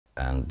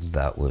and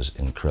that was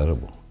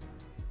incredible.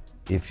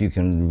 If you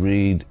can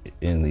read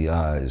in the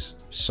eyes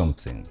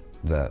something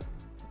that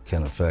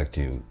can affect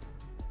you,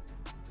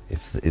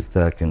 if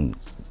that can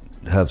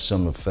have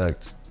some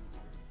effect,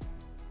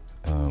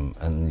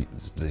 and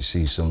they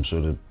see some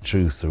sort of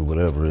truth or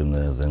whatever in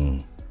there,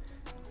 then,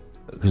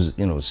 because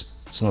you know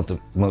it's not the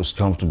most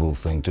comfortable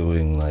thing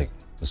doing like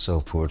a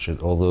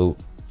self-portrait, although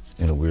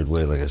in a weird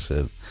way, like I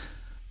said,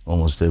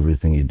 almost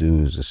everything you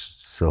do is a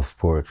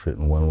self-portrait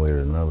in one way or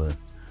another.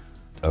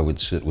 I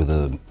would sit with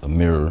a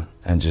mirror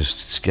and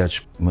just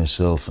sketch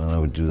myself, and I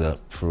would do that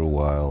for a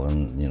while,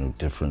 and you know,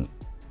 different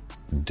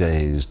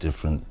days,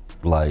 different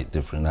light,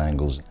 different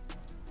angles.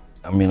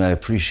 I mean, I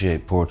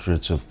appreciate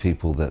portraits of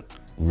people that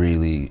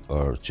really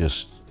are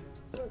just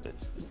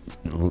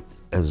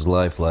as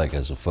lifelike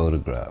as a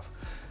photograph.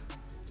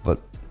 But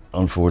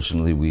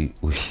unfortunately, we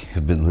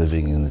have been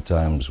living in the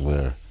times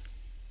where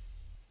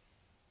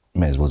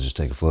you may as well just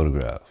take a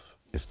photograph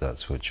if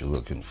that's what you're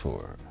looking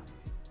for.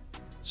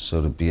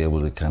 So to be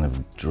able to kind of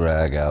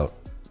drag out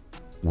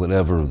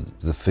whatever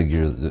the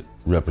figure that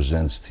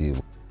represents to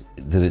you,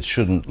 that it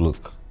shouldn't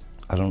look,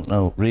 I don't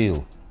know,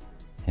 real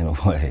in a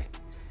way.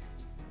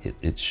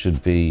 It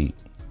should be,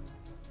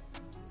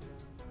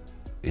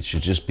 it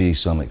should just be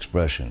some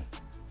expression.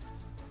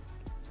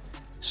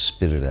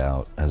 Spit it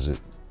out as it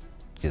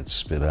gets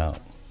spit out.